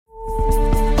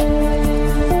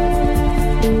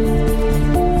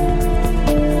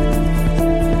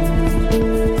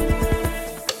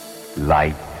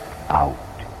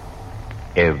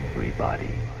everybody.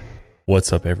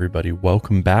 What's up, everybody?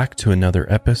 Welcome back to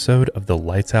another episode of the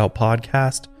Lights Out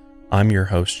Podcast. I'm your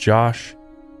host, Josh,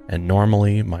 and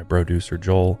normally my producer,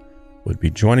 Joel, would be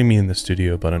joining me in the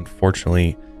studio, but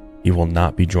unfortunately, he will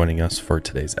not be joining us for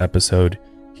today's episode.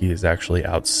 He is actually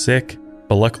out sick,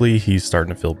 but luckily he's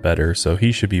starting to feel better, so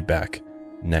he should be back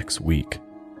next week.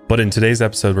 But in today's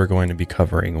episode, we're going to be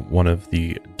covering one of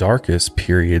the darkest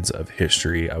periods of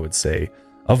history, I would say,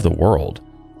 of the world,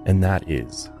 and that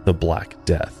is the Black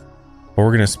Death. But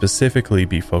we're going to specifically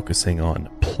be focusing on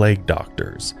plague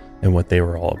doctors and what they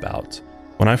were all about.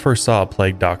 When I first saw a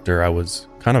plague doctor, I was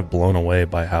kind of blown away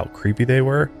by how creepy they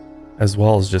were, as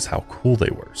well as just how cool they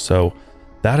were. So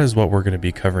that is what we're going to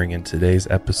be covering in today's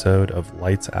episode of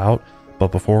Lights Out.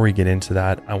 But before we get into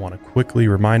that, I want to quickly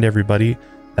remind everybody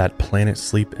that Planet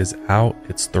Sleep is out,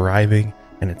 it's thriving,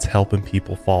 and it's helping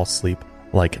people fall asleep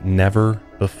like never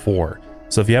before.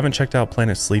 So if you haven't checked out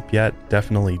Planet Sleep yet,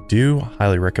 definitely do.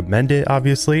 Highly recommend it,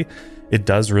 obviously. It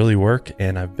does really work,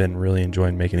 and I've been really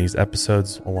enjoying making these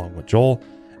episodes along with Joel,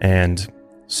 and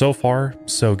so far,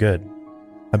 so good.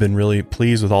 I've been really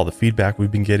pleased with all the feedback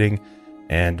we've been getting,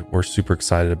 and we're super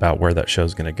excited about where that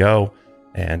show's going to go,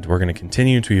 and we're going to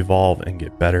continue to evolve and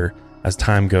get better as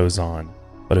time goes on.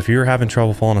 But if you're having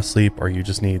trouble falling asleep, or you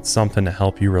just need something to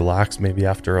help you relax, maybe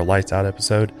after a Lights Out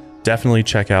episode, definitely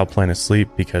check out Planet Sleep,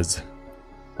 because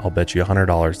I'll bet you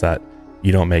 $100 that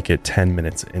you don't make it 10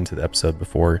 minutes into the episode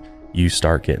before you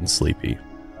start getting sleepy.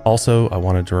 Also, I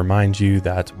wanted to remind you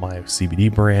that my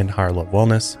CBD brand, Higher Love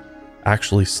Wellness,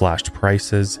 actually slashed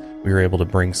prices. We were able to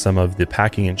bring some of the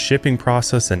packing and shipping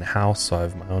process in-house, so I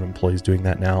have my own employees doing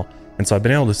that now. And so I've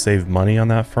been able to save money on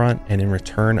that front, and in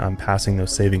return, I'm passing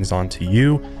those savings on to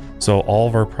you. So all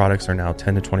of our products are now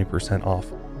 10 to 20% off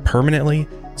permanently.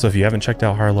 So if you haven't checked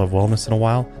out Higher Love Wellness in a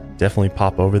while, definitely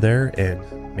pop over there, and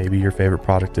maybe your favorite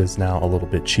product is now a little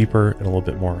bit cheaper and a little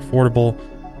bit more affordable,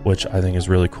 which I think is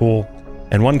really cool.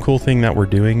 And one cool thing that we're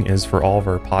doing is for all of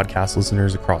our podcast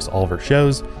listeners across all of our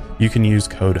shows, you can use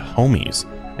code HOMIES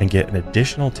and get an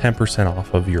additional 10%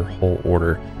 off of your whole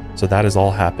order. So that is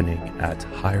all happening at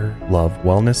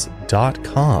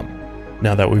higherlovewellness.com.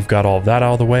 Now that we've got all of that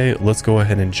out of the way, let's go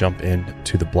ahead and jump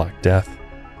into the Black Death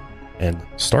and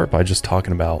start by just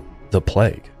talking about the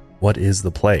plague. What is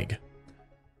the plague?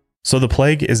 So the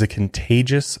plague is a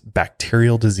contagious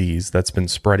bacterial disease that's been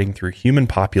spreading through human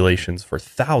populations for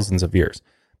thousands of years,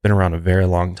 been around a very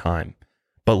long time.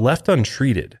 But left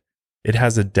untreated, it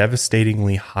has a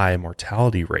devastatingly high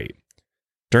mortality rate.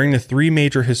 During the three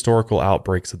major historical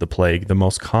outbreaks of the plague, the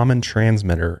most common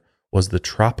transmitter was the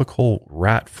tropical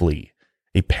rat flea,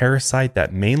 a parasite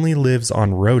that mainly lives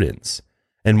on rodents.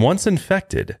 And once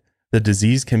infected, the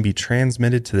disease can be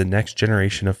transmitted to the next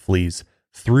generation of fleas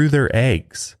through their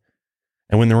eggs.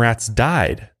 And when the rats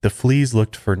died, the fleas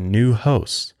looked for new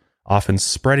hosts, often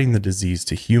spreading the disease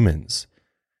to humans.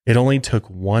 It only took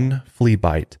one flea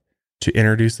bite to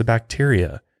introduce the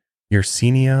bacteria,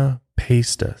 Yersinia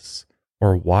pestis,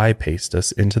 or Y.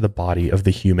 pestis, into the body of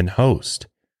the human host.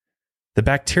 The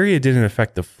bacteria didn't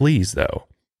affect the fleas, though,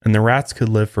 and the rats could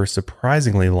live for a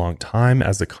surprisingly long time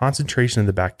as the concentration of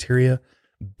the bacteria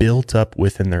built up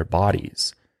within their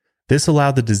bodies. This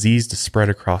allowed the disease to spread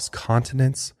across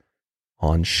continents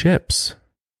on ships.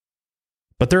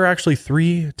 But there are actually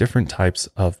three different types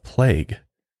of plague.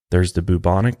 There's the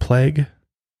bubonic plague,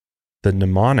 the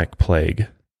pneumonic plague,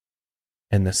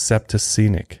 and the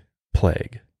septicemic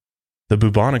plague. The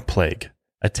bubonic plague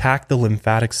attacked the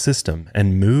lymphatic system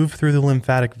and moved through the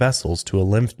lymphatic vessels to a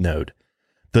lymph node.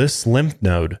 This lymph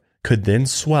node could then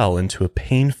swell into a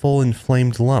painful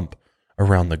inflamed lump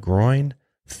around the groin,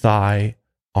 thigh,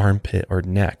 armpit, or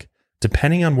neck,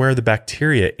 depending on where the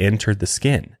bacteria entered the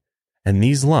skin. And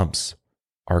these lumps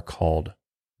are called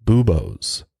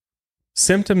buboes.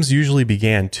 Symptoms usually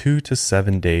began 2 to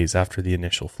 7 days after the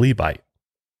initial flea bite.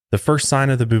 The first sign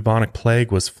of the bubonic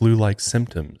plague was flu-like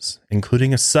symptoms,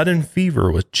 including a sudden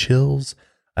fever with chills,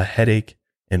 a headache,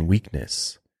 and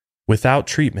weakness. Without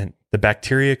treatment, the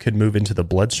bacteria could move into the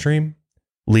bloodstream,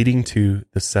 leading to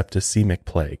the septicemic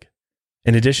plague.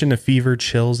 In addition to fever,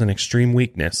 chills, and extreme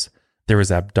weakness, there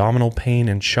was abdominal pain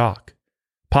and shock,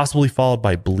 possibly followed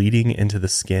by bleeding into the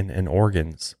skin and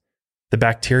organs. The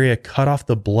bacteria cut off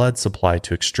the blood supply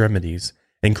to extremities,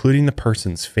 including the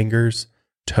person's fingers,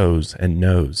 toes, and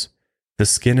nose. The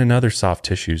skin and other soft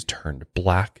tissues turned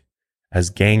black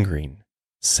as gangrene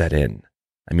set in.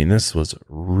 I mean, this was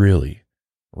really,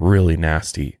 really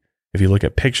nasty. If you look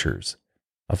at pictures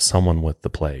of someone with the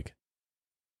plague,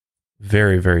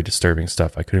 very, very disturbing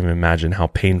stuff. I couldn't even imagine how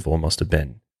painful it must have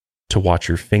been to watch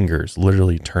your fingers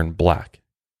literally turn black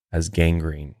as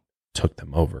gangrene took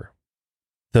them over.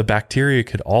 The bacteria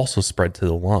could also spread to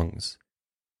the lungs,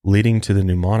 leading to the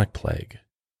pneumonic plague.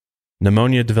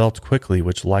 Pneumonia developed quickly,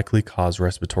 which likely caused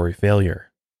respiratory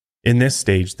failure. In this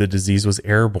stage, the disease was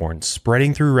airborne,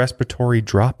 spreading through respiratory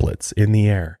droplets in the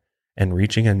air and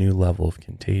reaching a new level of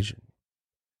contagion.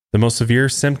 The most severe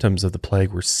symptoms of the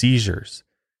plague were seizures,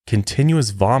 continuous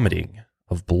vomiting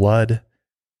of blood,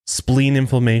 spleen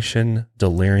inflammation,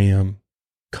 delirium,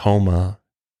 coma,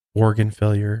 organ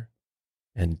failure,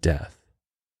 and death.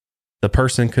 The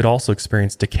person could also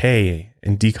experience decay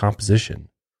and decomposition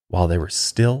while they were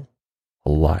still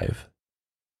alive.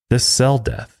 This cell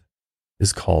death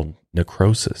is called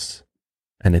necrosis,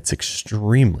 and it's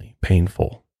extremely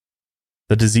painful.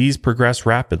 The disease progressed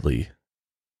rapidly,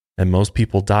 and most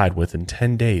people died within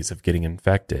 10 days of getting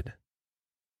infected.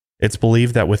 It's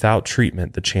believed that without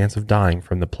treatment, the chance of dying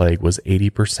from the plague was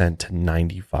 80% to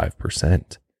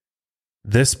 95%.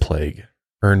 This plague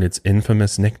earned its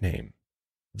infamous nickname,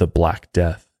 the Black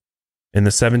Death, in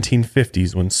the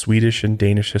 1750s when Swedish and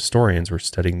Danish historians were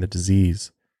studying the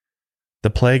disease. The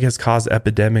plague has caused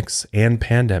epidemics and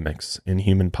pandemics in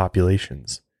human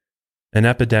populations. An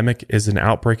epidemic is an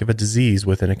outbreak of a disease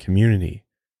within a community.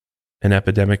 An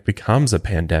epidemic becomes a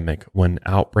pandemic when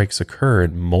outbreaks occur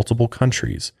in multiple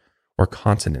countries or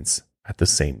continents at the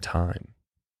same time.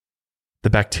 The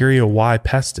bacteria Y.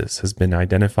 pestis has been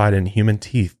identified in human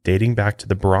teeth dating back to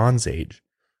the Bronze Age,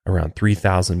 around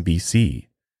 3000 BC,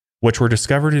 which were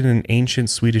discovered in an ancient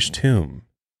Swedish tomb.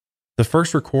 The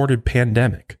first recorded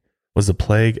pandemic was the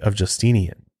plague of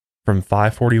Justinian from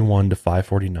 541 to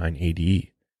 549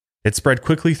 AD. It spread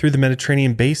quickly through the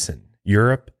Mediterranean basin,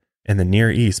 Europe, and the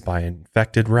Near East by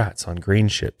infected rats on grain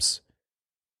ships.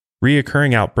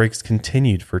 Reoccurring outbreaks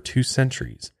continued for 2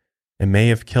 centuries and may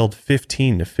have killed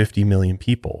 15 to 50 million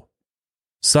people.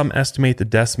 Some estimate the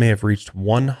deaths may have reached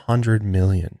 100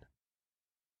 million.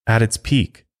 At its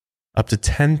peak, up to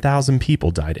 10,000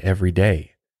 people died every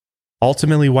day,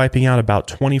 ultimately wiping out about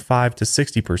 25 to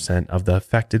 60% of the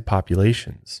affected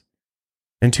populations.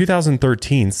 In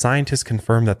 2013, scientists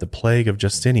confirmed that the plague of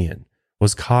Justinian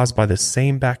was caused by the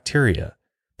same bacteria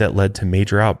that led to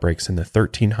major outbreaks in the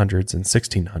 1300s and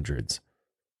 1600s,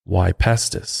 Y.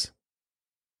 pestis.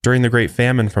 During the Great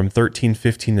Famine from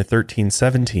 1315 to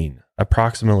 1317,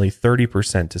 approximately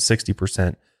 30% to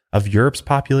 60% of Europe's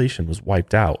population was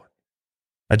wiped out.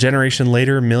 A generation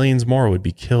later, millions more would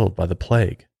be killed by the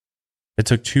plague. It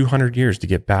took 200 years to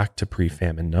get back to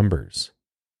pre-famine numbers.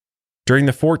 During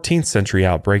the 14th century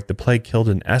outbreak, the plague killed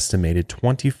an estimated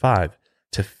 25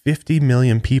 to 50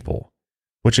 million people,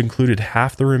 which included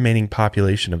half the remaining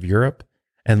population of Europe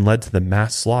and led to the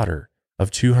mass slaughter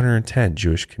of 210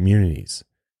 Jewish communities.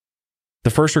 The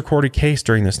first recorded case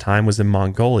during this time was in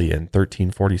Mongolia in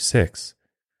 1346.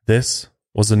 This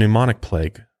was a pneumonic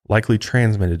plague likely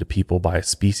transmitted to people by a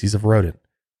species of rodent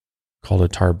called a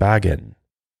tarbagan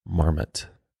marmot.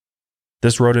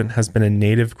 This rodent has been a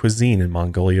native cuisine in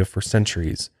Mongolia for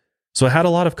centuries, so it had a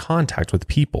lot of contact with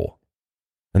people,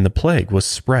 and the plague was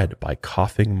spread by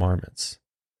coughing marmots.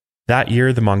 That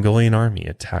year, the Mongolian army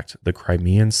attacked the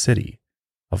Crimean city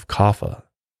of Kaffa,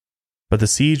 but the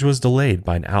siege was delayed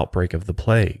by an outbreak of the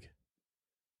plague.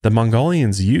 The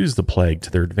Mongolians used the plague to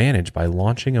their advantage by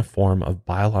launching a form of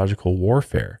biological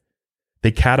warfare.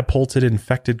 They catapulted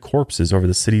infected corpses over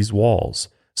the city's walls,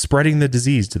 spreading the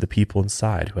disease to the people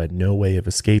inside who had no way of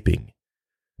escaping.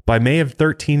 By May of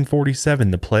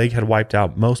 1347, the plague had wiped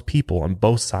out most people on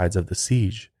both sides of the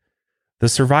siege. The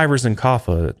survivors in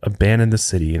Kaffa abandoned the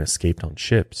city and escaped on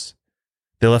ships.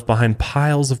 They left behind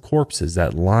piles of corpses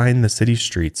that lined the city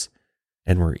streets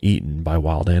and were eaten by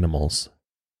wild animals.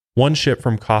 One ship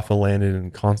from Kaffa landed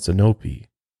in Constantinople,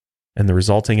 and the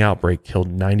resulting outbreak killed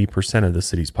 90% of the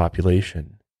city's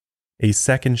population. A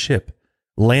second ship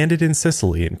landed in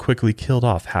Sicily and quickly killed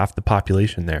off half the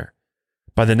population there.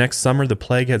 By the next summer, the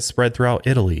plague had spread throughout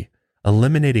Italy,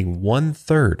 eliminating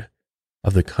 1/3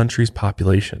 of the country's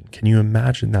population. Can you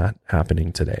imagine that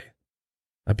happening today?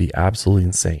 That'd be absolutely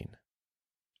insane.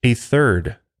 A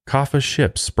third Kaffa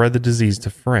ship spread the disease to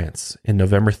France in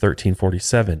November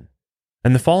 1347,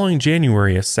 and the following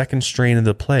January, a second strain of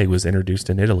the plague was introduced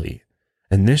in Italy,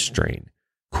 and this strain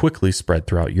quickly spread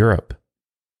throughout Europe.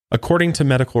 According to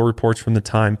medical reports from the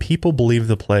time, people believed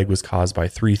the plague was caused by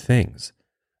 3 things: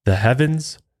 the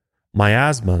heavens,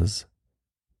 miasmas,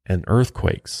 and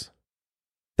earthquakes.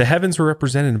 The heavens were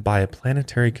represented by a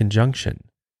planetary conjunction.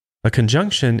 A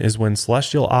conjunction is when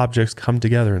celestial objects come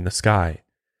together in the sky,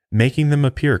 making them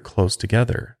appear close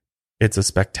together. It's a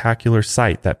spectacular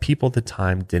sight that people at the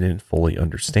time didn't fully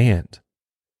understand.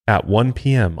 At 1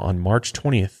 p.m. on March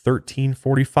 20th,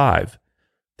 1345,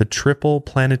 the triple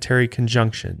planetary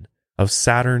conjunction of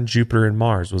Saturn, Jupiter, and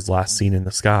Mars was last seen in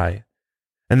the sky,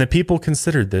 and the people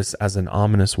considered this as an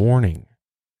ominous warning.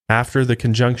 After the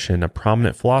conjunction, a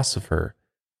prominent philosopher,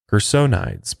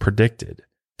 Gersonides, predicted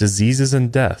diseases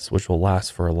and deaths which will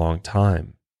last for a long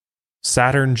time.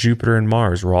 Saturn, Jupiter, and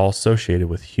Mars were all associated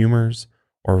with humors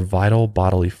or vital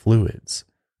bodily fluids,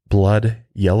 blood,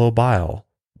 yellow bile,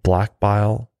 black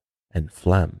bile, and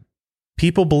phlegm.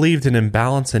 People believed an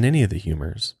imbalance in any of the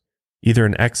humors, either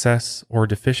an excess or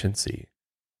deficiency,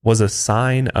 was a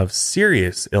sign of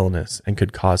serious illness and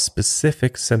could cause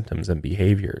specific symptoms and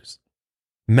behaviors.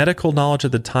 Medical knowledge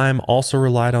at the time also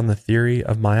relied on the theory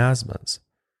of miasmas.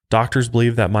 Doctors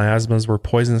believed that miasmas were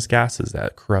poisonous gases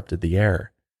that corrupted the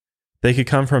air. They could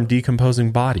come from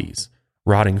decomposing bodies,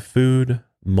 rotting food,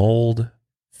 mold,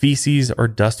 feces, or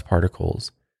dust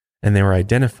particles, and they were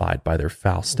identified by their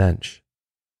foul stench.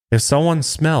 If someone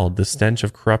smelled the stench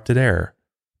of corrupted air,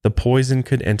 the poison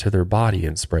could enter their body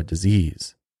and spread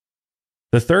disease.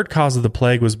 The third cause of the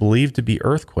plague was believed to be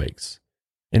earthquakes.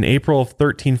 In April of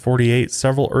 1348,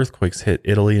 several earthquakes hit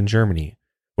Italy and Germany,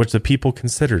 which the people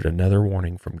considered another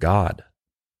warning from God.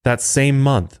 That same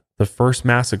month, the first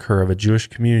massacre of a Jewish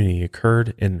community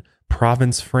occurred in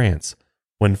Provence, France,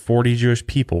 when 40 Jewish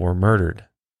people were murdered.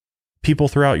 People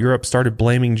throughout Europe started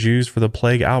blaming Jews for the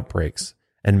plague outbreaks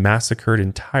and massacred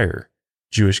entire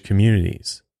Jewish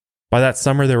communities. By that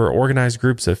summer, there were organized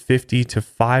groups of 50 to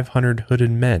 500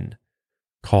 hooded men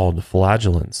called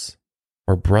flagellants,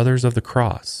 or Brothers of the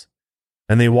Cross,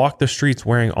 and they walked the streets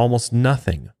wearing almost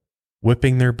nothing,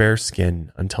 whipping their bare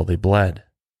skin until they bled.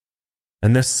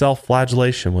 And this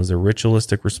self-flagellation was a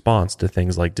ritualistic response to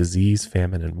things like disease,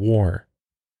 famine, and war.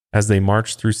 As they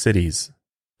marched through cities,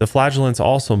 the flagellants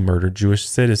also murdered Jewish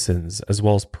citizens as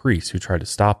well as priests who tried to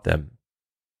stop them.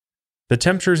 The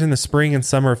temperatures in the spring and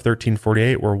summer of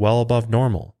 1348 were well above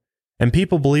normal, and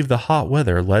people believed the hot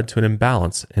weather led to an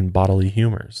imbalance in bodily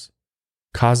humors,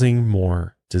 causing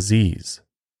more disease.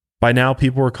 By now,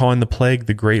 people were calling the plague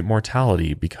the Great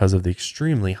Mortality because of the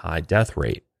extremely high death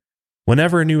rate.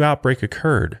 Whenever a new outbreak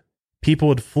occurred, people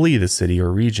would flee the city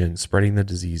or region, spreading the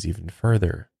disease even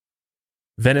further.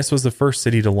 Venice was the first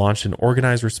city to launch an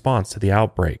organized response to the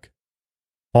outbreak.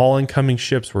 All incoming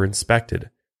ships were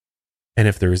inspected, and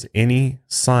if there was any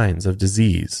signs of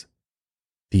disease,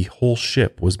 the whole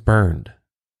ship was burned.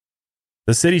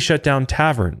 The city shut down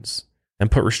taverns and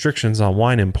put restrictions on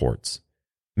wine imports.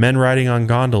 Men riding on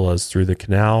gondolas through the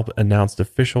canal announced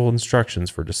official instructions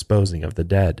for disposing of the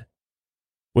dead.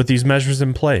 With these measures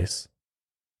in place,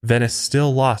 Venice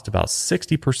still lost about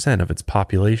 60% of its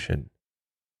population.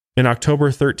 In October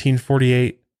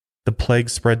 1348, the plague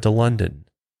spread to London.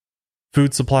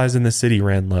 Food supplies in the city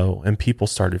ran low, and people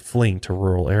started fleeing to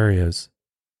rural areas.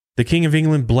 The King of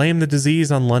England blamed the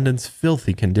disease on London's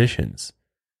filthy conditions.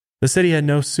 The city had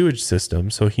no sewage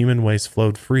system, so human waste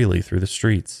flowed freely through the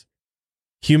streets.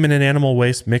 Human and animal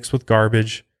waste mixed with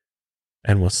garbage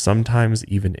and was sometimes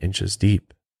even inches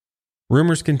deep.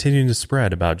 Rumors continued to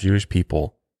spread about Jewish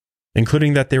people,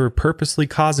 including that they were purposely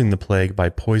causing the plague by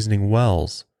poisoning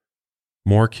wells.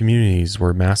 More communities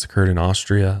were massacred in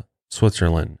Austria,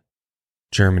 Switzerland,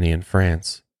 Germany, and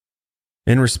France.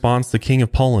 In response, the King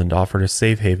of Poland offered a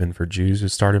safe haven for Jews who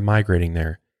started migrating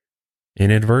there,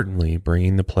 inadvertently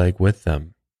bringing the plague with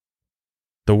them.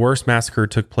 The worst massacre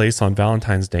took place on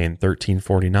Valentine's Day in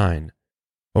 1349.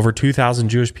 Over 2,000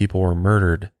 Jewish people were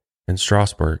murdered in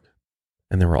Strasbourg,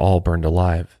 and they were all burned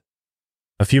alive.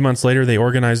 A few months later, they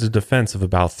organized a defense of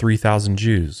about 3,000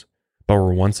 Jews, but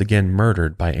were once again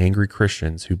murdered by angry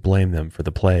Christians who blamed them for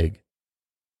the plague.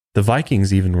 The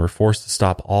Vikings even were forced to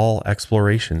stop all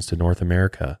explorations to North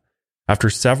America after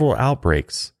several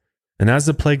outbreaks, and as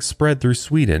the plague spread through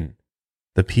Sweden,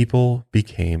 the people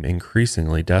became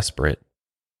increasingly desperate.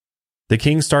 The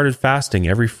king started fasting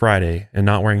every Friday and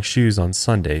not wearing shoes on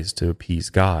Sundays to appease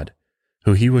God,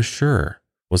 who he was sure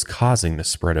was causing the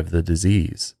spread of the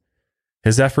disease.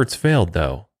 His efforts failed,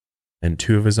 though, and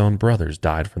 2 of his own brothers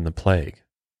died from the plague.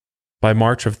 By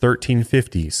March of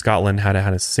 1350, Scotland had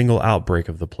had a single outbreak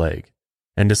of the plague,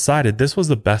 and decided this was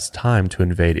the best time to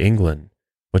invade England,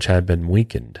 which had been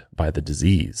weakened by the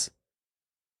disease.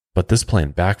 But this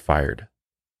plan backfired,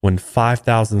 when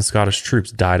 5,000 Scottish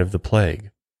troops died of the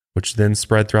plague, which then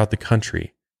spread throughout the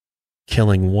country,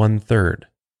 killing 1/3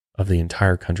 of the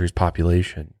entire country's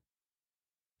population.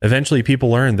 Eventually, people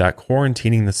learned that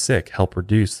quarantining the sick helped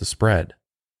reduce the spread.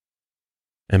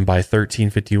 And by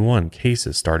 1351,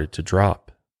 cases started to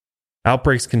drop.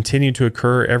 Outbreaks continued to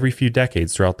occur every few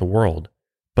decades throughout the world,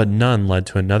 but none led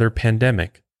to another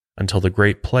pandemic until the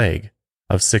Great Plague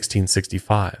of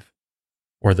 1665,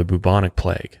 or the bubonic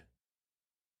plague.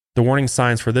 The warning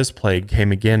signs for this plague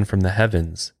came again from the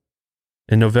heavens.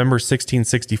 In November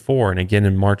 1664 and again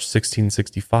in March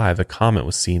 1665, a comet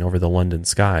was seen over the London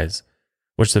skies,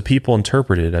 which the people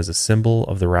interpreted as a symbol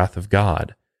of the wrath of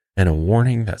God and a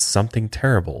warning that something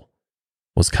terrible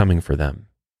was coming for them.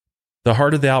 The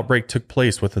heart of the outbreak took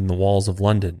place within the walls of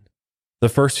London. The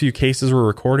first few cases were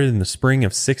recorded in the spring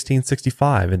of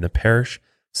 1665 in the parish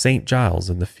St. Giles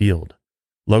in the Field,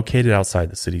 located outside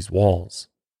the city's walls.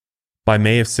 By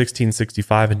May of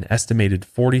 1665, an estimated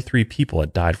 43 people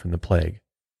had died from the plague,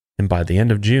 and by the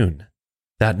end of June,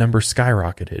 that number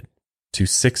skyrocketed to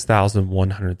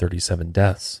 6,137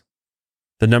 deaths.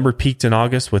 The number peaked in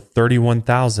August with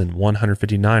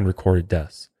 31,159 recorded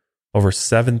deaths. Over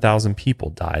 7,000 people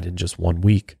died in just 1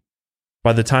 week.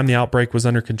 By the time the outbreak was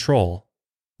under control,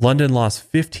 London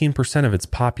lost 15% of its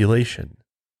population.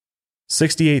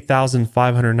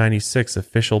 68,596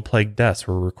 official plague deaths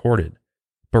were recorded,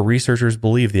 but researchers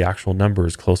believe the actual number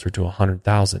is closer to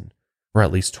 100,000, or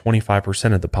at least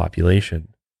 25% of the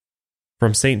population.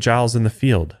 From St. Giles in the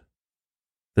Field,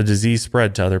 the disease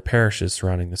spread to other parishes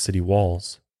surrounding the city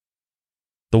walls.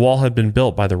 The wall had been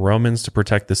built by the Romans to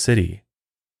protect the city,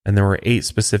 and there were 8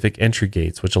 specific entry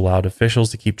gates which allowed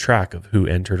officials to keep track of who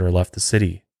entered or left the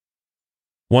city.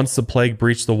 Once the plague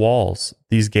breached the walls,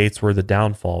 these gates were the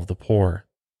downfall of the poor.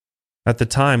 At the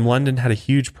time, London had a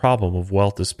huge problem of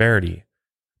wealth disparity.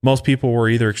 Most people were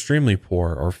either extremely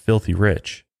poor or filthy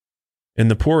rich. In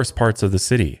the poorest parts of the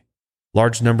city,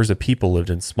 large numbers of people lived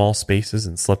in small spaces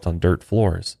and slept on dirt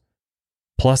floors.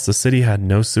 Plus, the city had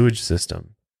no sewage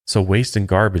system, so waste and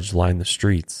garbage lined the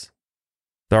streets.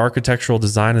 The architectural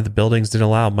design of the buildings didn't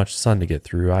allow much sun to get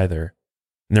through either,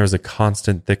 and there was a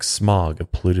constant thick smog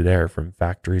of polluted air from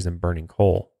factories and burning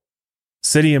coal.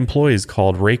 City employees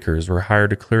called rakers were hired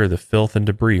to clear the filth and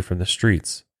debris from the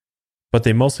streets, but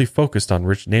they mostly focused on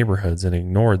rich neighborhoods and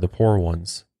ignored the poor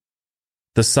ones.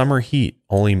 The summer heat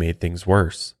only made things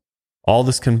worse. All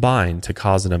this combined to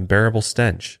cause an unbearable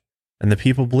stench, and the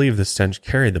people believed the stench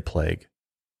carried the plague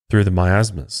through the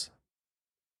miasmas.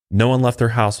 No one left their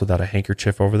house without a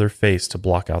handkerchief over their face to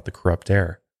block out the corrupt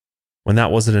air. When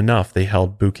that wasn't enough, they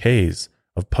held bouquets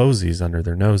of posies under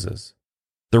their noses.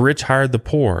 The rich hired the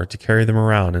poor to carry them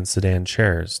around in sedan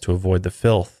chairs to avoid the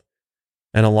filth,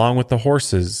 and along with the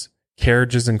horses,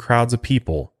 carriages, and crowds of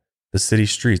people, the city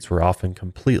streets were often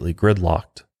completely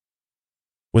gridlocked.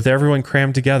 With everyone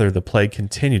crammed together, the plague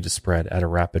continued to spread at a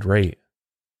rapid rate.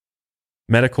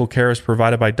 Medical care was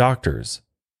provided by doctors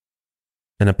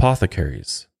and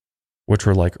apothecaries, which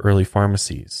were like early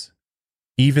pharmacies.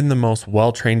 Even the most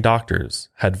well-trained doctors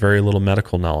had very little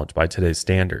medical knowledge by today's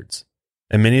standards,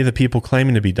 and many of the people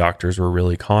claiming to be doctors were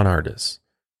really con artists,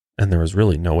 and there was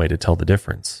really no way to tell the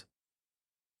difference.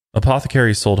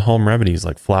 Apothecaries sold home remedies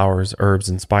like flowers, herbs,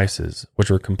 and spices, which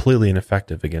were completely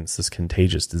ineffective against this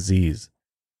contagious disease.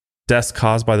 Deaths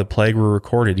caused by the plague were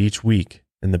recorded each week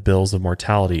in the bills of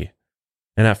mortality,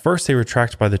 and at first they were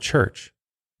tracked by the church,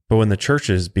 but when the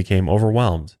churches became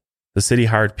overwhelmed, the city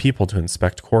hired people to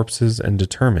inspect corpses and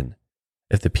determine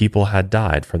if the people had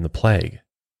died from the plague.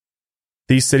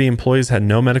 These city employees had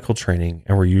no medical training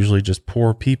and were usually just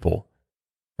poor people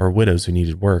or widows who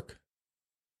needed work.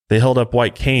 They held up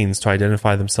white canes to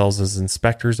identify themselves as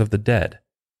inspectors of the dead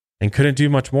and couldn't do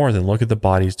much more than look at the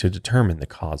bodies to determine the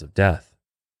cause of death.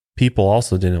 People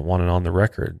also didn't want it on the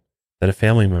record that a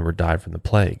family member died from the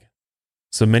plague,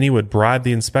 so many would bribe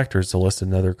the inspectors to list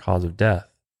another cause of death.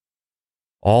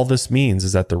 All this means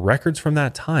is that the records from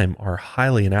that time are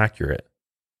highly inaccurate.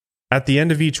 At the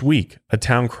end of each week, a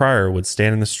town crier would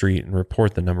stand in the street and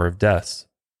report the number of deaths.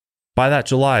 By that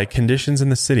July, conditions in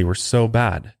the city were so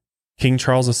bad, King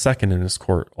Charles II and his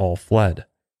court all fled,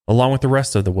 along with the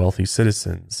rest of the wealthy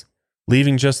citizens,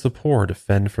 leaving just the poor to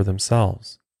fend for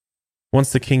themselves.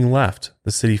 Once the king left,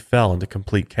 the city fell into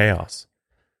complete chaos.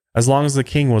 As long as the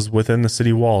king was within the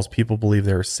city walls, people believed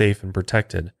they were safe and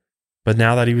protected. But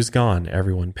now that he was gone,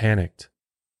 everyone panicked.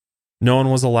 No one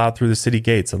was allowed through the city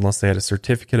gates unless they had a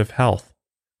certificate of health,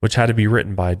 which had to be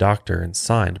written by a doctor and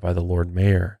signed by the Lord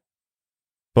Mayor.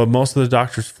 But most of the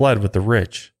doctors fled with the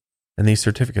rich, and these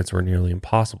certificates were nearly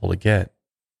impossible to get.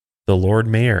 The Lord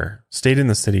Mayor stayed in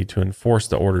the city to enforce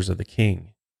the orders of the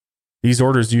king. These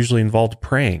orders usually involved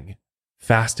praying,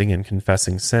 fasting, and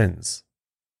confessing sins.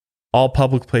 All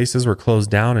public places were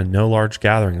closed down and no large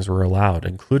gatherings were allowed,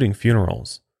 including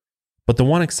funerals. But the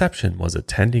one exception was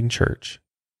attending church.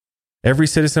 Every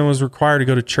citizen was required to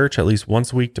go to church at least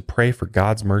once a week to pray for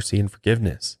God's mercy and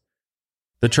forgiveness.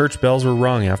 The church bells were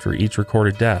rung after each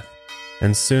recorded death,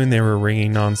 and soon they were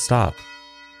ringing nonstop,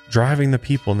 driving the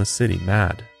people in the city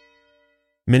mad.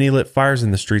 Many lit fires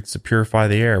in the streets to purify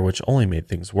the air, which only made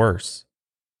things worse.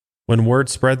 When word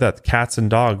spread that cats and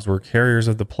dogs were carriers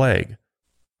of the plague,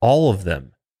 all of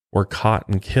them were caught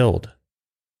and killed.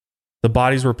 The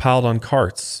bodies were piled on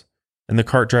carts, and the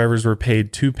cart drivers were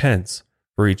paid 2 pence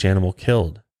for each animal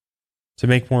killed. To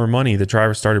make more money, the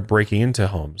drivers started breaking into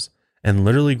homes and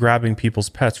literally grabbing people's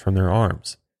pets from their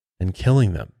arms and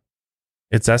killing them.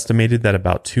 It's estimated that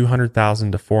about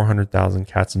 200,000 to 400,000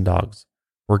 cats and dogs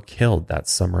were killed that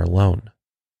summer alone.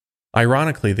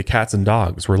 Ironically, the cats and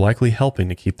dogs were likely helping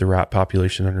to keep the rat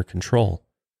population under control,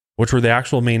 which were the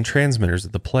actual main transmitters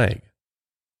of the plague.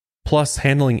 Plus,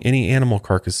 handling any animal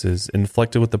carcasses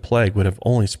infected with the plague would have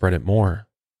only spread it more.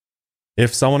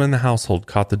 If someone in the household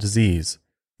caught the disease,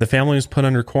 the family was put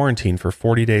under quarantine for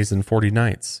 40 days and 40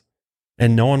 nights,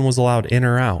 and no one was allowed in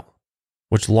or out,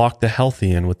 which locked the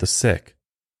healthy in with the sick,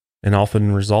 and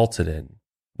often resulted in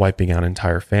wiping out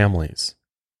entire families.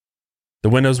 The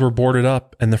windows were boarded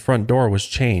up and the front door was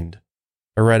chained.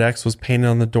 A red X was painted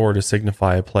on the door to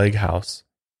signify a plague house,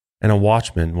 and a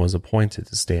watchman was appointed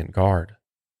to stand guard.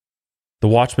 The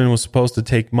watchman was supposed to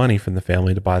take money from the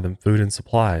family to buy them food and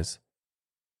supplies,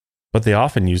 but they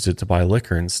often used it to buy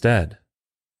liquor instead.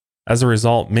 As a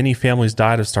result, many families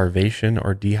died of starvation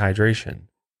or dehydration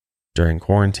during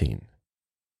quarantine.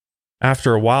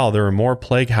 After a while, there were more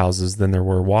plague houses than there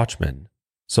were watchmen,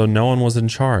 so no one was in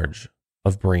charge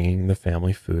of bringing the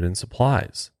family food and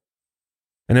supplies.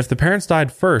 And if the parents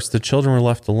died first, the children were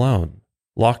left alone,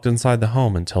 locked inside the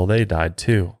home until they died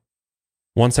too.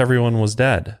 Once everyone was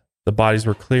dead, the bodies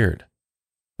were cleared,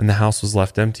 and the house was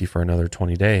left empty for another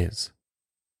 20 days.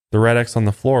 The red X on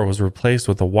the floor was replaced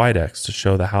with a white X to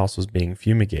show the house was being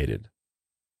fumigated.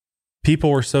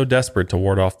 People were so desperate to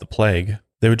ward off the plague,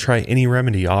 they would try any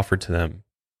remedy offered to them.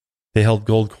 They held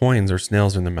gold coins or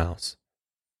snails in their mouths,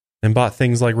 and bought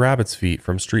things like rabbit's feet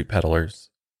from street peddlers.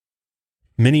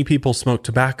 Many people smoked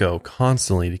tobacco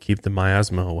constantly to keep the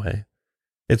miasma away.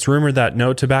 It's rumored that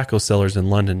no tobacco sellers in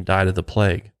London died of the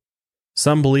plague.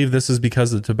 Some believe this is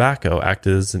because the tobacco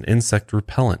acted as an insect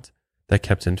repellent that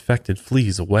kept infected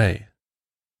fleas away.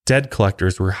 Dead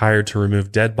collectors were hired to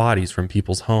remove dead bodies from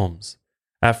people's homes.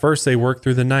 At first, they worked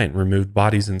through the night and removed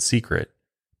bodies in secret,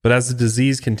 but as the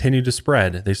disease continued to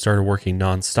spread, they started working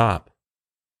non-stop.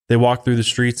 They walked through the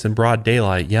streets in broad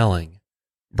daylight yelling,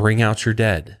 "Bring out your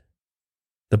dead."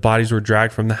 The bodies were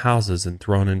dragged from the houses and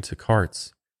thrown into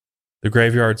carts. The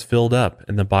graveyards filled up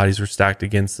and the bodies were stacked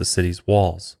against the city's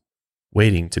walls,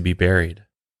 waiting to be buried.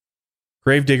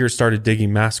 Gravediggers started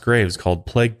digging mass graves called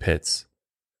plague pits,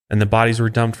 and the bodies were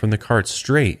dumped from the carts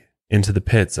straight into the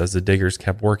pits as the diggers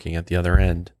kept working at the other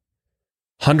end.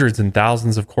 Hundreds and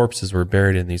thousands of corpses were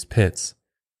buried in these pits,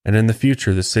 and in the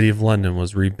future the city of London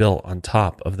was rebuilt on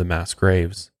top of the mass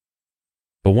graves.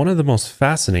 But one of the most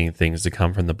fascinating things to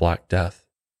come from the Black Death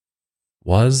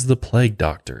was the plague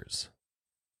doctors.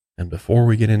 And before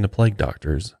we get into plague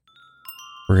doctors,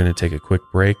 we're going to take a quick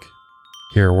break,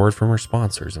 hear a word from our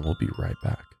sponsors, and we'll be right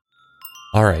back.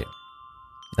 All right,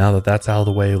 now that that's out of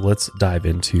the way, let's dive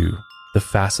into the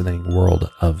fascinating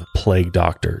world of plague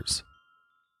doctors.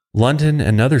 London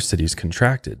and other cities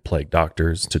contracted plague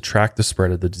doctors to track the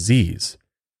spread of the disease.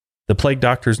 The plague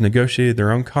doctors negotiated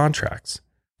their own contracts,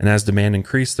 and as demand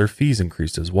increased, their fees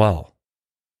increased as well.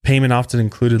 Payment often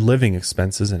included living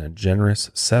expenses and a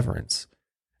generous severance,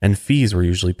 and fees were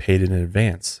usually paid in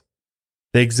advance.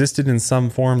 They existed in some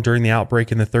form during the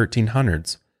outbreak in the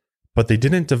 1300s, but they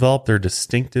didn't develop their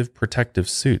distinctive protective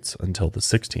suits until the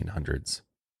 1600s.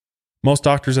 Most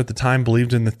doctors at the time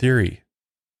believed in the theory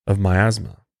of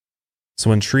miasma. So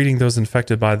when treating those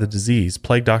infected by the disease,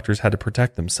 plague doctors had to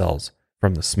protect themselves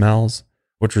from the smells,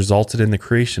 which resulted in the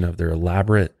creation of their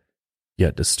elaborate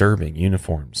yet disturbing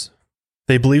uniforms.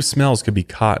 They believed smells could be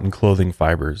caught in clothing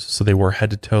fibers, so they wore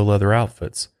head-to-toe leather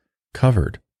outfits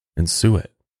covered in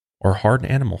suet or hard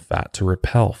animal fat to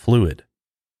repel fluid.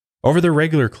 Over their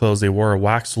regular clothes, they wore a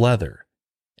waxed leather,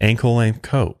 ankle-length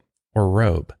coat or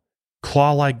robe,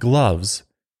 claw-like gloves,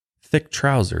 thick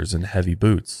trousers, and heavy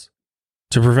boots.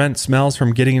 To prevent smells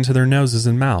from getting into their noses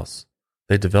and mouths,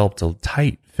 they developed a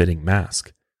tight-fitting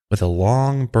mask with a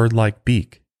long bird-like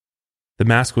beak. The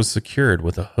mask was secured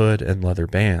with a hood and leather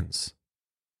bands.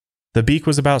 The beak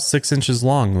was about 6 inches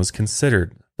long and was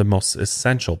considered the most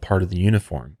essential part of the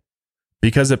uniform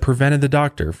because it prevented the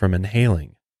doctor from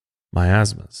inhaling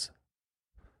miasmas.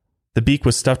 The beak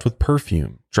was stuffed with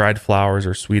perfume, dried flowers,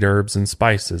 or sweet herbs and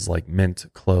spices like mint,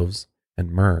 cloves, and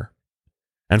myrrh.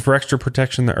 And for extra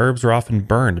protection, the herbs were often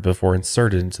burned before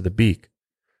inserted into the beak,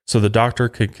 so the doctor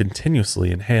could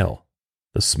continuously inhale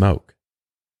the smoke.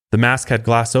 The mask had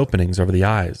glass openings over the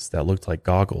eyes that looked like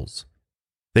goggles.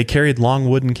 They carried long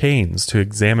wooden canes to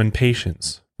examine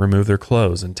patients, remove their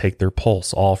clothes, and take their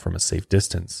pulse, all from a safe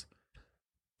distance.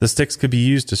 The sticks could be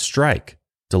used to strike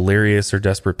delirious or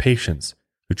desperate patients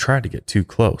who tried to get too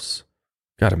close.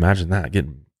 God, imagine that,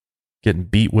 getting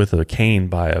beat with a cane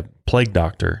by a plague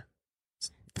doctor.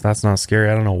 If that's not scary,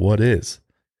 I don't know what is.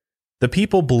 The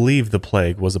people believed the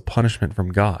plague was a punishment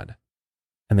from God,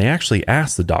 and they actually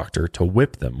asked the doctor to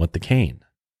whip them with the cane.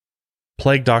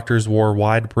 Plague doctors wore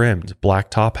wide-brimmed black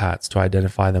top hats to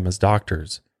identify them as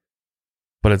doctors,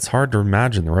 but it's hard to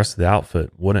imagine the rest of the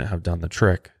outfit wouldn't have done the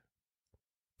trick.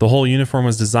 The whole uniform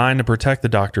was designed to protect the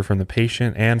doctor from the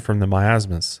patient and from the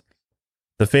miasmas.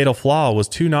 The fatal flaw was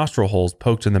 2 nostril holes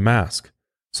poked in the mask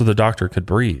so the doctor could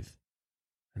breathe,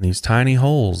 and these tiny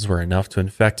holes were enough to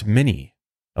infect many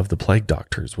of the plague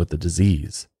doctors with the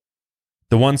disease.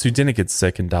 The ones who didn't get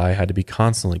sick and die had to be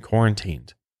constantly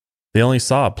quarantined. They only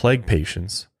saw plague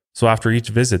patients, so after each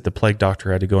visit, the plague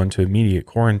doctor had to go into immediate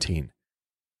quarantine.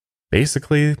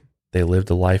 Basically, they lived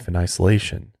a life in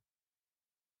isolation.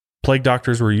 Plague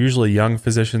doctors were usually young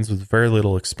physicians with very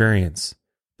little experience,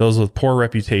 those with poor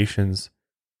reputations,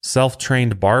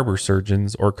 self-trained barber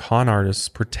surgeons, or con artists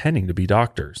pretending to be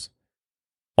doctors.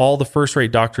 All the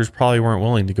first-rate doctors probably weren't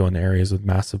willing to go into areas with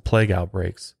massive plague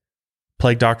outbreaks.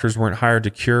 Plague doctors weren't hired to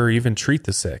cure or even treat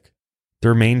the sick.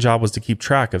 Their main job was to keep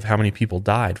track of how many people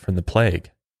died from the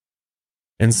plague.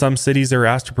 In some cities, they were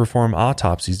asked to perform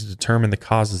autopsies to determine the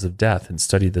causes of death and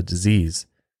study the disease.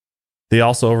 They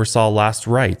also oversaw last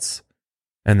rites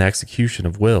and the execution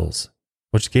of wills,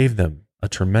 which gave them a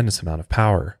tremendous amount of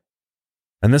power.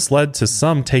 And this led to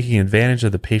some taking advantage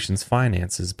of the patient's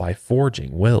finances by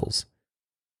forging wills.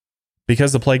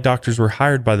 Because the plague doctors were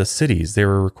hired by the cities, they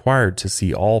were required to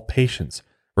see all patients,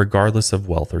 regardless of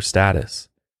wealth or status.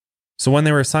 So when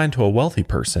they were assigned to a wealthy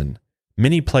person,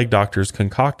 many plague doctors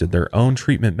concocted their own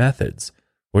treatment methods,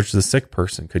 which the sick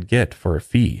person could get for a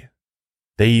fee.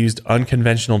 They used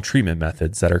unconventional treatment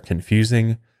methods that are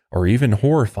confusing or even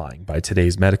horrifying by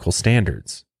today's medical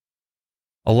standards.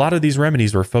 A lot of these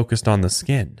remedies were focused on the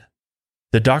skin.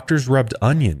 The doctors rubbed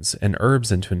onions and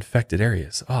herbs into infected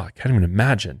areas. I can't even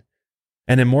imagine.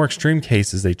 And in more extreme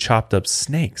cases, they chopped up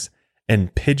snakes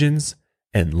and pigeons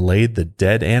and laid the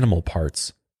dead animal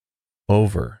parts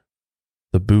over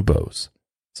the buboes.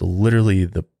 So literally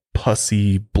the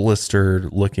pussy,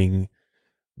 blistered looking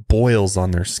boils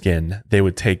on their skin, they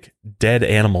would take dead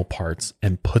animal parts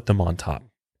and put them on top.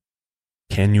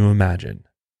 Can you imagine?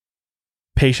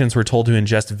 Patients were told to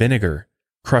ingest vinegar,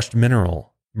 crushed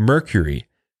mineral, mercury,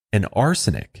 and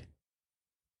arsenic.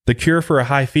 The cure for a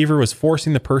high fever was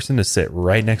forcing the person to sit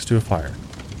right next to a fire.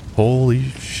 Holy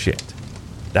shit.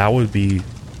 That would be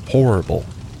horrible.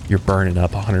 You're burning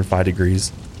up 105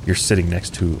 degrees. You're sitting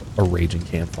next to a raging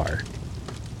campfire.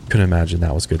 Couldn't imagine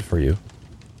that was good for you.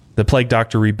 The plague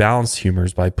doctor rebalanced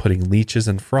humors by putting leeches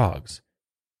and frogs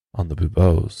on the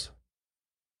buboes.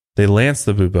 They lanced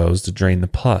the buboes to drain the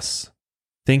pus,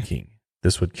 thinking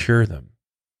this would cure them.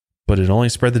 But it only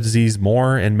spread the disease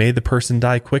more and made the person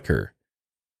die quicker.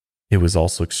 It was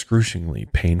also excruciatingly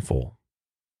painful.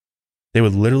 They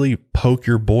would literally poke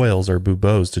your boils or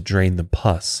buboes to drain the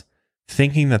pus,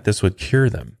 thinking that this would cure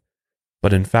them.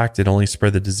 But in fact, it only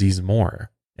spread the disease more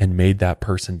and made that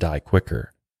person die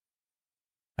quicker.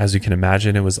 As you can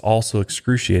imagine, it was also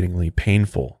excruciatingly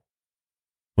painful.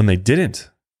 When they didn't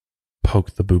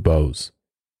poke the buboes,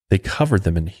 they covered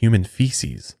them in human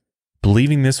feces,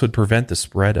 believing this would prevent the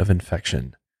spread of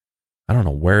infection. I don't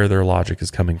know where their logic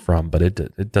is coming from, but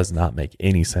it does not make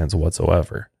any sense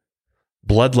whatsoever.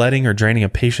 Bloodletting or draining a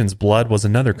patient's blood was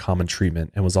another common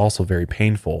treatment and was also very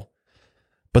painful.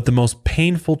 But the most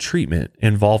painful treatment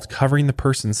involved covering the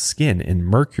person's skin in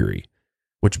mercury,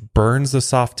 which burns the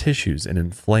soft tissues and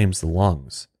inflames the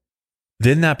lungs.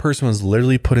 Then that person was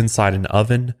literally put inside an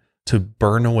oven to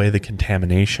burn away the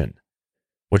contamination,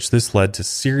 which this led to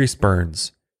serious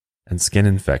burns and skin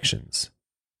infections.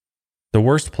 The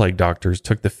worst plague doctors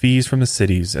took the fees from the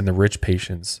cities and the rich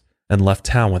patients and left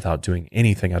town without doing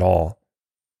anything at all.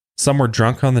 Some were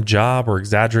drunk on the job or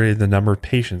exaggerated the number of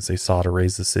patients they saw to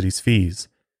raise the city's fees.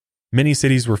 Many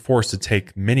cities were forced to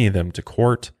take many of them to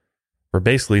court for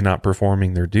basically not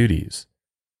performing their duties.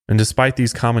 And despite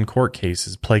these common court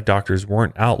cases, plague doctors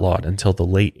weren't outlawed until the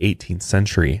late 18th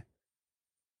century.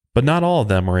 But not all of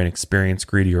them were inexperienced,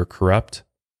 greedy, or corrupt.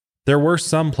 There were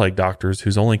some plague doctors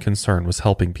whose only concern was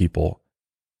helping people.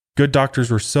 Good doctors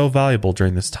were so valuable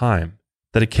during this time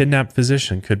that a kidnapped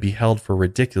physician could be held for a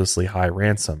ridiculously high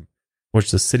ransom,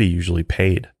 which the city usually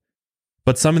paid.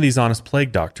 But some of these honest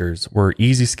plague doctors were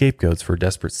easy scapegoats for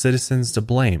desperate citizens to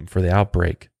blame for the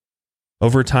outbreak.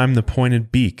 Over time, the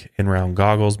pointed beak and round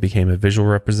goggles became a visual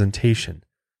representation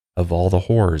of all the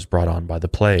horrors brought on by the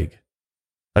plague.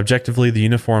 Objectively, the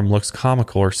uniform looks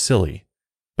comical or silly,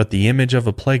 but the image of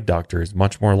a plague doctor is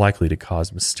much more likely to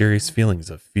cause mysterious feelings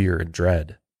of fear and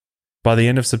dread. By the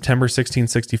end of September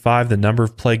 1665, the number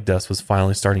of plague deaths was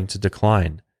finally starting to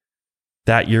decline.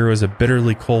 That year was a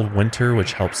bitterly cold winter,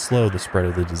 which helped slow the spread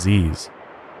of the disease.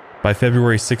 By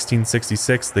February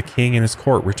 1666, the king and his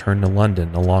court returned to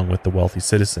London along with the wealthy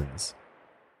citizens.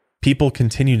 People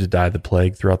continued to die of the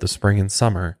plague throughout the spring and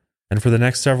summer, and for the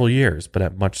next several years, but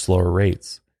at much slower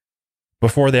rates.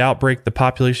 Before the outbreak, the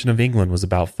population of England was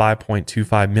about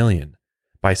 5.25 million.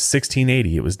 By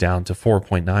 1680, it was down to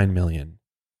 4.9 million.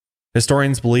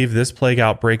 Historians believe this plague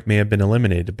outbreak may have been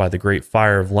eliminated by the Great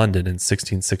Fire of London in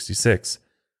 1666,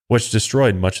 which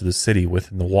destroyed much of the city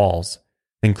within the walls,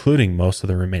 including most of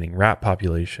the remaining rat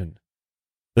population.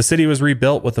 The city was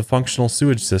rebuilt with a functional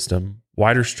sewage system,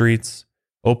 wider streets,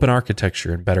 open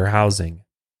architecture, and better housing.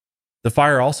 The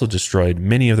fire also destroyed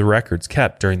many of the records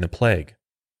kept during the plague,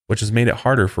 which has made it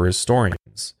harder for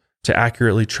historians to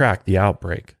accurately track the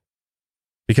outbreak,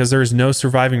 because there is no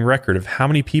surviving record of how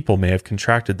many people may have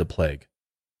contracted the plague,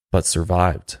 but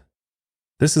survived.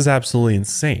 This is absolutely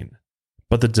insane,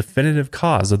 but the definitive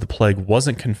cause of the plague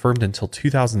wasn't confirmed until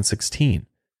 2016,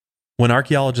 when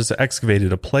archaeologists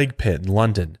excavated a plague pit in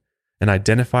London and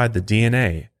identified the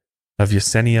DNA of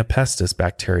Yersinia pestis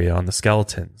bacteria on the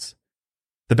skeletons.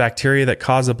 The bacteria that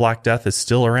cause the Black Death is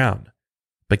still around,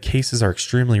 but cases are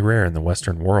extremely rare in the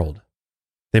Western world.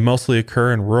 They mostly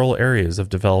occur in rural areas of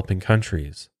developing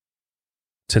countries.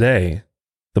 Today,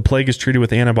 the plague is treated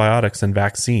with antibiotics and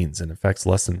vaccines and affects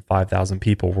less than 5,000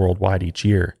 people worldwide each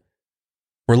year.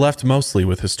 We're left mostly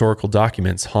with historical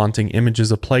documents haunting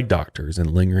images of plague doctors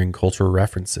and lingering cultural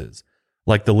references,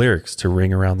 like the lyrics to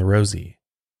Ring Around the Rosie.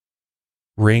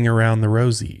 Ring around the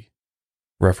rosy,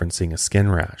 referencing a skin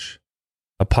rash,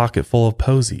 a pocket full of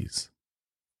posies,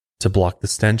 to block the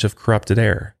stench of corrupted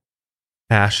air.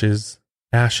 Ashes,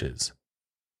 ashes,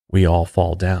 we all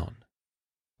fall down,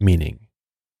 meaning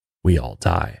we all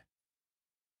die.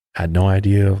 Had no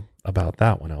idea about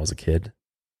that when I was a kid.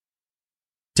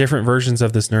 Different versions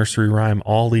of this nursery rhyme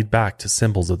all lead back to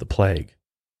symbols of the plague.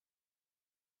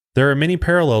 There are many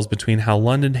parallels between how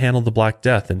London handled the Black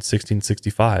Death in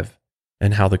 1665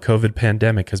 and how the COVID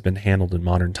pandemic has been handled in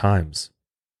modern times.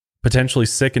 Potentially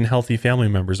sick and healthy family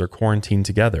members are quarantined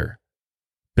together.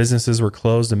 Businesses were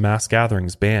closed and mass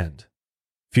gatherings banned.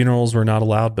 Funerals were not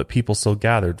allowed, but people still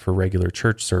gathered for regular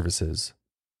church services.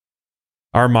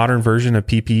 Our modern version of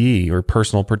PPE, or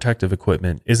personal protective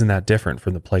equipment, isn't that different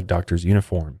from the plague doctor's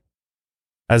uniform.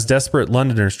 As desperate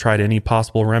Londoners tried any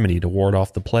possible remedy to ward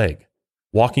off the plague,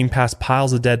 walking past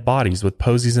piles of dead bodies with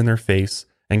posies in their face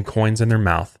and coins in their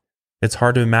mouth, it's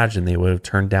hard to imagine they would have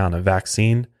turned down a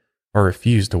vaccine or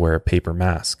refused to wear a paper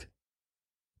mask.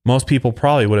 Most people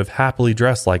probably would have happily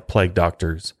dressed like plague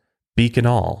doctors, beak and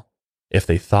all, if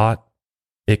they thought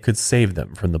it could save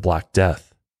them from the Black Death.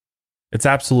 It's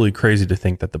absolutely crazy to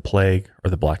think that the plague or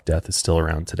the Black Death is still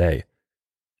around today.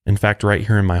 In fact, right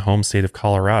here in my home state of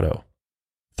Colorado,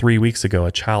 3 weeks ago,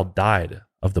 a child died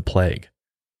of the plague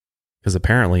because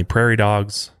apparently prairie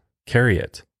dogs carry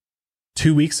it.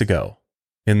 2 weeks ago,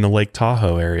 in the Lake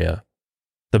Tahoe area,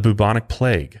 the bubonic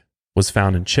plague was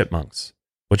found in chipmunks,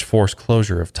 which forced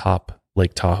closure of top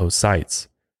Lake Tahoe sites.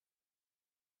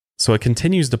 So it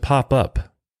continues to pop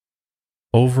up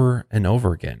over and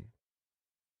over again.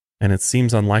 And it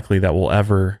seems unlikely that we'll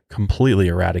ever completely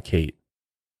eradicate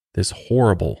this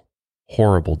horrible,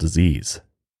 horrible disease.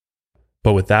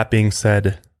 But with that being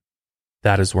said,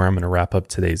 that is where I'm going to wrap up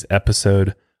today's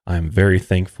episode. I'm very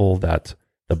thankful that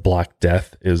the Black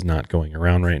Death is not going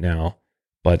around right now.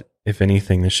 But if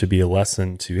anything, this should be a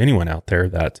lesson to anyone out there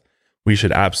that we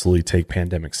should absolutely take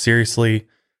pandemics seriously.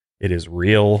 It is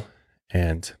real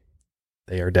and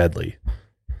they are deadly.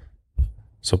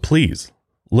 So please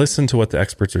listen to what the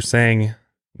experts are saying,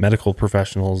 medical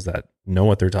professionals that know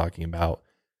what they're talking about,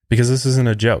 because this isn't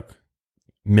a joke.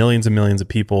 Millions and millions of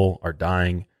people are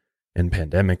dying in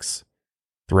pandemics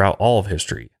throughout all of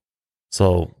history.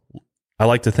 So I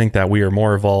like to think that we are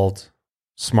more evolved,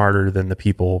 smarter than the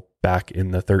people back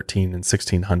in the 13 and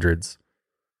 1600s.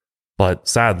 But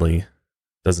sadly,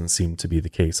 doesn't seem to be the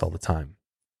case all the time.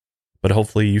 But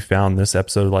hopefully you found this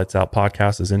episode of Lights Out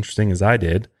Podcast as interesting as I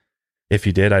did. If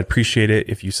you did, I'd appreciate it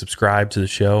if you subscribe to the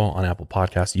show on Apple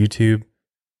Podcasts, YouTube.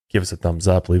 Give us a thumbs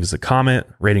up, leave us a comment,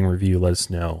 rating, review, let us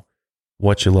know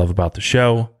what you love about the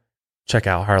show. Check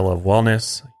out Higher Love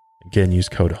Wellness. Again, use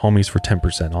code HOMIES for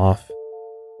 10% off.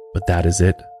 But that is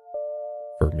it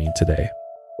for me today.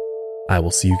 I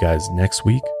will see you guys next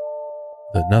week.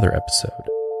 with another episode.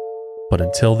 But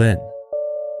until then,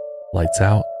 lights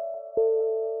out,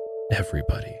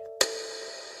 everybody.